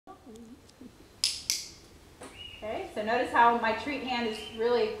Okay, so notice how my treat hand is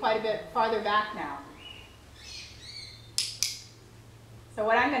really quite a bit farther back now. So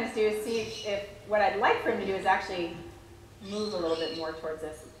what I'm going to do is see if what I'd like for him to do is actually move a little bit more towards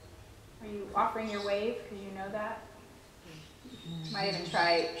this. Are you offering your wave because you know that? Might even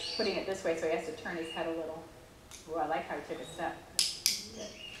try putting it this way so he has to turn his head a little. Oh, I like how he took a step. Good. It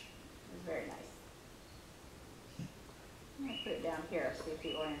was very nice. I'm going to put it down here, see if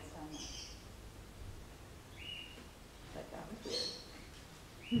he orients down there. Like that was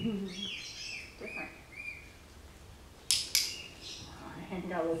weird. Different. Oh, I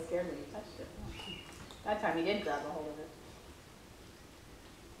got a little scared when he touched it. That time he did grab a hold of it.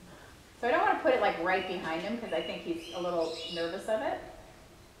 So I don't want to put it like right behind him because I think he's a little nervous of it.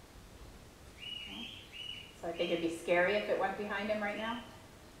 So I think it'd be scary if it went behind him right now.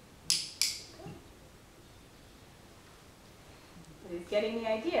 But he's getting the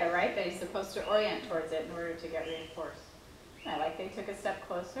idea, right? That he's supposed to orient towards it in order to get reinforced. I like that he took a step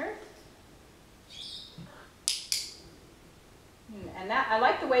closer. And that I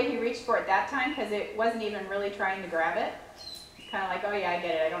like the way he reached for it that time because it wasn't even really trying to grab it. Kind of like, oh yeah, I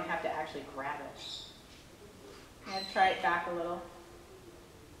get it. I don't have to actually grab it. I'm going to try it back a little.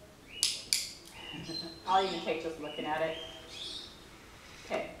 I'll even take just looking at it.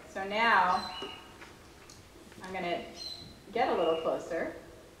 Okay, so now I'm going to get a little closer.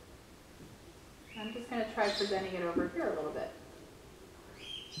 I'm just going to try presenting it over here a little bit.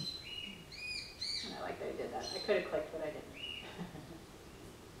 And I like that I did that. I could have clicked, but I didn't.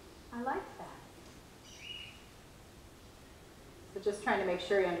 I like that. So just trying to make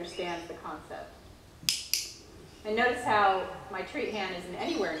sure he understands the concept. And notice how my treat hand isn't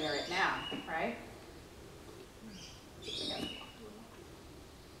anywhere near it now, right?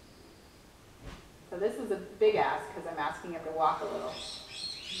 So this is a big ask because I'm asking him to walk a little.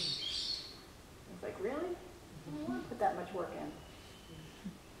 He's like, really? I don't want to put that much work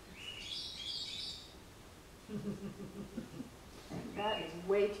in. That is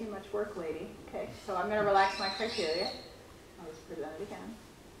way too much work, lady. Okay, so I'm going to relax my criteria. I'll just present it again.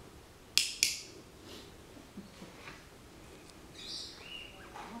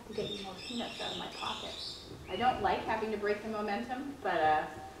 I have to get you more peanuts out of my pocket. I don't like having to break the momentum, but I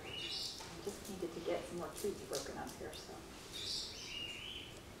just needed to get some more treats broken up here. So,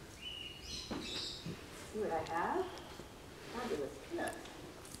 see what I have? Fabulous peanuts.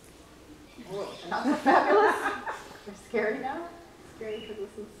 Whoa, they're not so fabulous. They're scary now. Scary because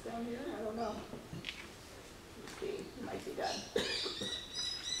this is down here. I don't know. Let's see. It might be done.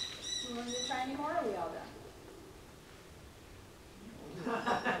 You want me to try any more? Or are we all done?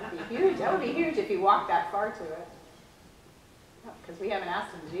 That would be huge. That would be huge if you walked that far to it. Because we haven't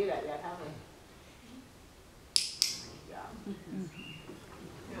asked him to do that yet, have we? Good job.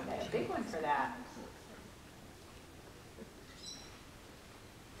 Okay, a big one for that.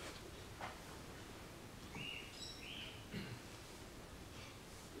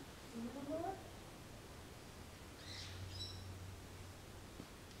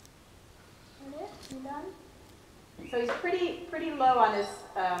 You done? So he's pretty low on his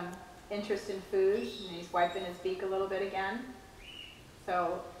interest in food, and he's wiping his beak a little bit again.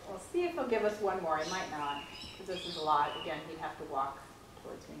 So we'll see if he'll give us one more. He might not, because this is a lot. Again, he'd have to walk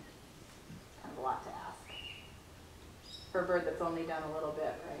towards me. It's kind of a lot to ask for a bird that's only done a little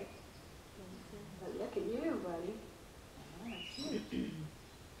bit, right? But look at you, buddy.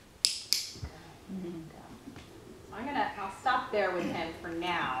 I'll stop there with him for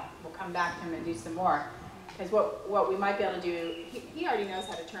now. We'll come back to him and do some more. Because what we might be able to do, he already knows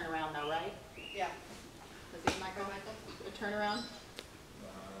how to turn around though, right? Yeah. Does he, Michael? A turnaround?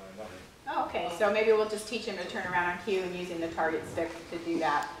 Oh, okay. So maybe we'll just teach him to turn around on cue and using the target stick to do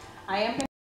that. I am